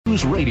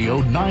News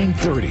Radio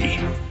 930.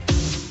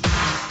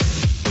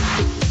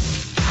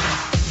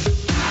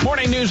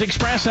 Morning News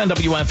Express on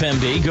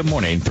WFMD. Good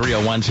morning.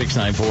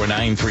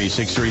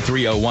 301-694-9363,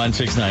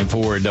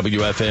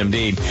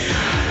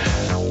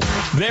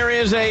 301-694-WFMD. There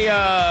is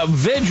a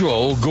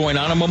vigil going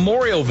on, a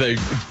memorial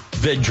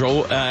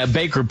vigil at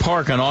Baker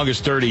Park on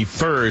August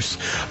 31st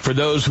for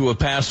those who have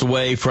passed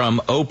away from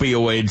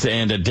opioids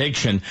and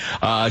addiction.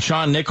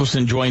 Sean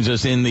Nicholson joins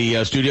us in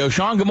the studio.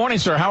 Sean, good morning,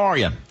 sir. How are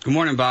you? Good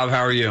morning, Bob.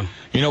 How are you?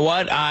 You know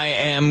what? I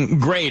am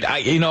great.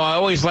 I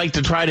always like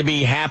to try to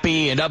be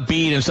happy and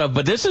upbeat and stuff,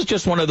 but this is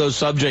just one of those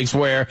subjects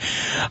where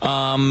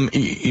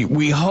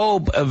we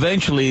hope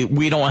eventually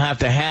we don't have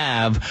to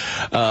have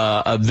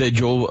a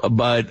vigil,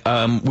 but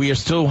we are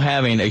still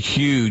having a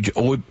huge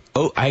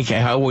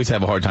I always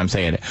have a hard time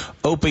saying it.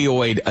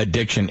 Opioid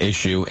addiction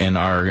issue in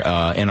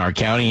our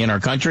county, in our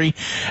country,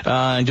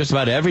 and just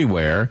about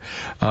everywhere.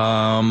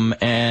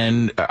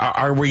 And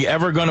are we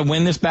ever going to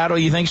win this battle,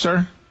 you think,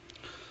 sir?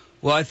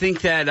 Well, I think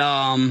that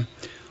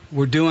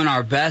we're doing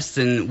our best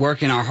and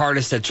working our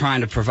hardest at trying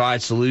to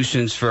provide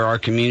solutions for our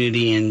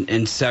community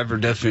in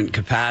several different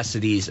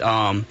capacities.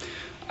 I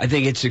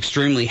think it's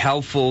extremely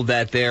helpful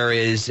that there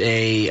is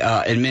a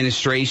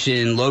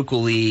administration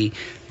locally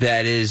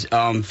that is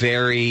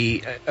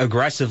very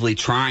aggressively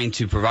trying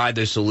to provide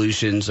those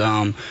solutions.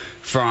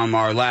 From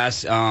our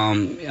last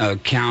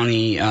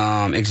county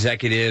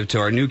executive to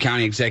our new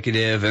county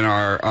executive and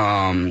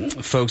our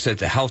folks at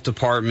the health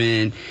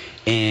department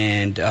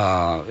and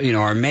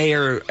our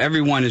mayor,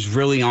 everyone is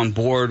really on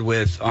board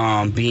with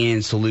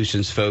being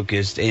solutions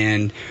focused.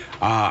 And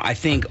I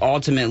think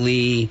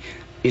ultimately,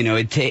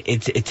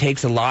 it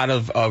takes a lot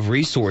of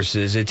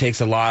resources. It takes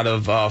a lot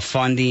of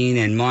funding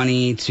and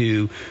money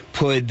to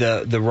put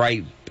the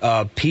right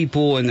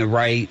people and the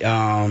right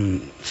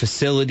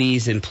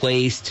facilities in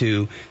place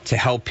to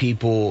help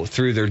people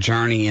through their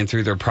journey and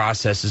through their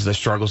processes, the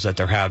struggles that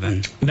they're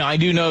having. Now, I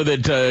do know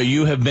that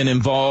you have been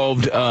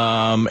involved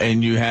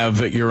and you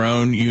have your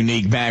own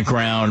unique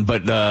background,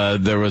 but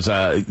there's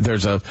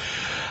a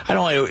I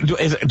don't know,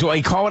 do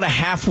I call it a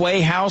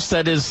halfway house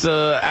that is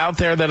out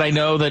there that I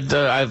know that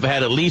I've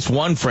had at least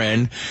one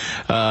friend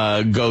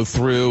go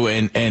through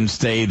and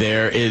stay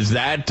there. Is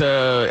that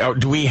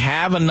do we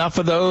have enough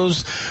of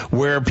those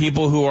where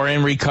people who are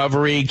in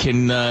recovery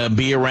can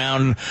be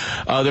around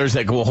others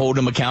that will hold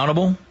them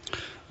accountable?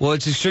 Well,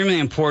 it's extremely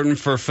important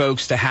for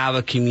folks to have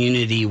a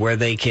community where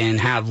they can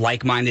have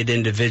like-minded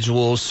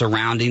individuals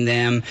surrounding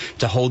them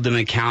to hold them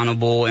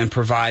accountable and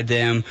provide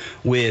them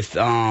with,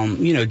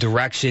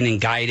 direction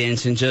and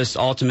guidance and just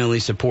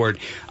ultimately support.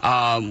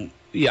 I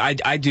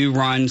do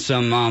run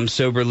some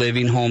sober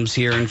living homes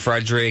here in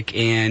Frederick,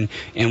 and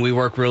we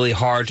work really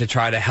hard to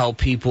try to help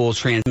people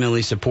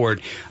transmilly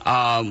support.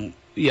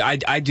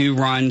 I do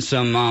run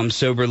some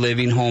sober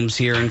living homes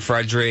here in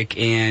Frederick,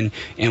 and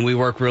we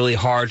work really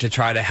hard to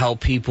try to help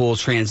people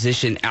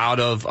transition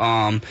out of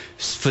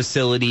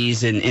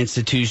facilities and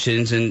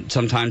institutions and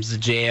sometimes the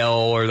jail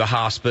or the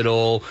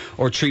hospital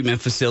or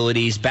treatment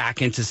facilities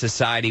back into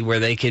society where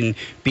they can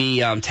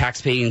be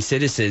tax-paying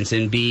citizens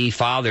and be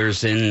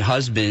fathers and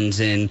husbands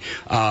and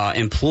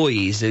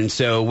employees. And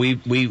so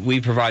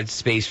we provide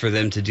space for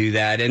them to do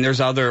that. And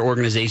there's other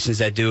organizations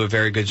that do a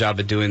very good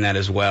job of doing that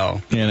as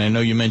well. And I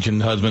know you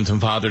mentioned husbands and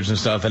fathers and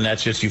stuff, and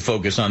that's just you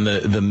focus on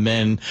the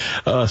men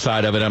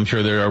side of it. I'm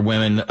sure there are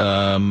women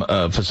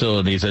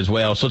facilities as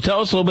well. So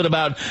tell us a little bit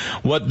about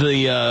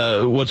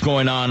what's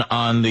going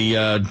on the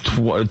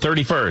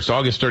 31st,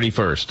 August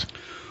 31st.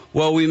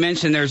 Well, we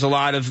mentioned there's a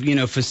lot of,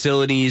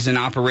 facilities and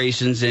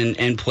operations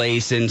in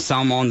place and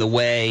some on the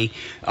way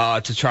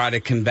to try to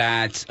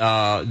combat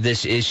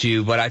this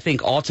issue. But I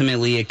think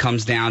ultimately it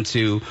comes down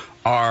to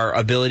our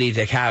ability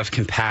to have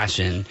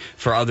compassion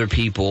for other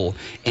people.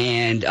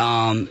 And,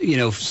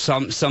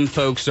 some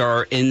folks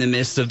are in the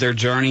midst of their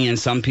journey, and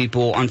some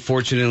people,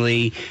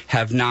 unfortunately,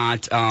 have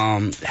not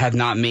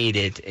made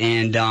it.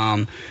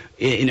 And,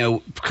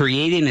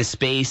 creating a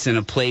space and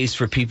a place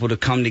for people to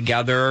come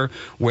together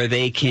where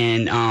they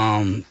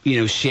can,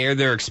 share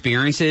their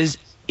experiences,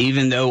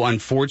 even though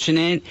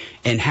unfortunate,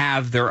 and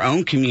have their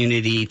own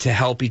community to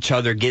help each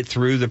other get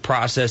through the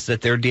process that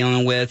they're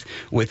dealing with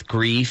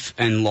grief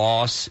and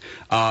loss,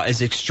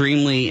 is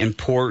extremely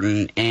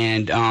important.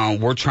 And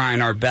we're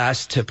trying our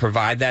best to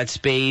provide that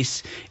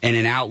space and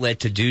an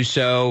outlet to do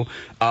so.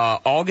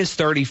 August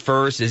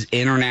 31st is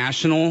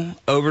International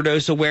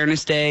Overdose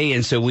Awareness Day,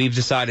 and so we've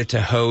decided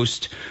to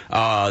host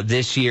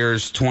this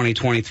year's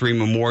 2023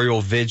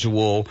 Memorial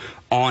Vigil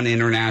on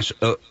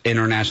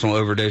International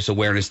Overdose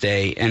Awareness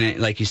Day. And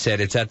like you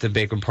said, it's at the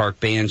Baker Park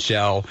Band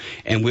Shell,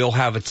 and we'll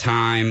have a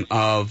time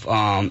of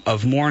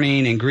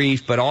mourning and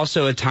grief, but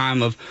also a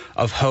time of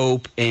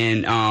hope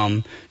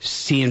and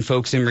seeing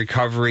folks in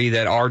recovery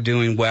that are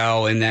doing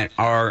well and that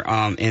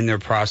are in their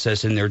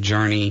process and their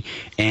journey,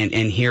 and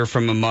hear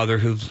from a mother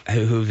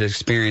who's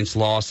experienced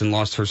loss and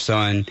lost her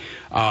son.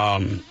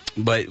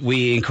 But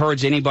we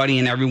encourage anybody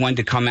and everyone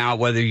to come out,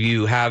 whether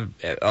you have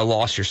a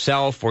loss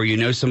yourself or you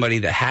know somebody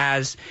that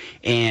has.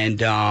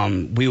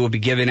 And we will be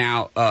giving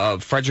out,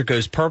 Frederick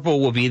Goes Purple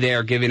will be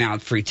there giving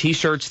out free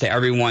T-shirts to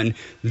everyone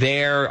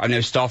there. I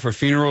know Stauffer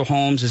Funeral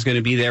Homes is going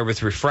to be there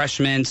with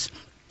refreshments.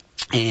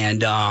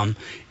 And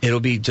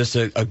it'll be just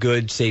a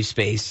good, safe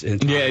space.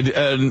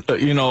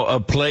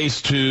 A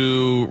place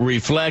to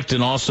reflect,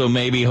 and also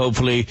maybe,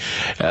 hopefully,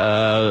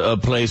 a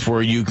place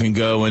where you can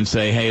go and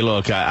say, hey,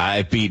 look,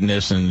 I've beaten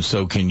this, and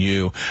so can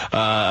you.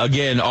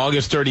 Again,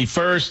 August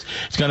 31st,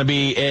 it's going to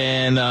be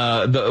in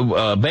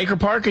the Baker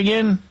Park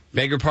again?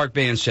 Baker Park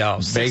Band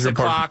Shell, 6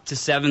 o'clock to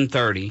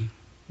 7:30.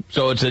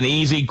 So it's an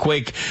easy,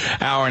 quick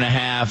hour and a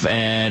half,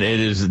 and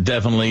it is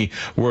definitely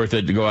worth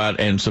it to go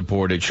out and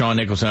support it. Sean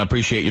Nicholson, I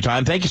appreciate your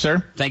time. Thank you,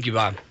 sir. Thank you,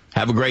 Bob.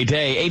 Have a great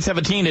day.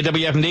 817 at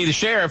WFMD, the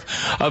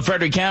sheriff of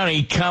Frederick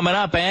County coming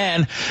up.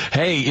 And,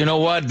 hey, you know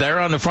what? They're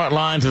on the front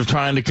lines of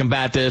trying to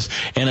combat this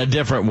in a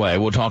different way.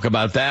 We'll talk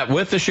about that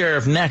with the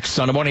sheriff next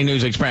on the Morning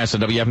News Express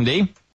at WFMD.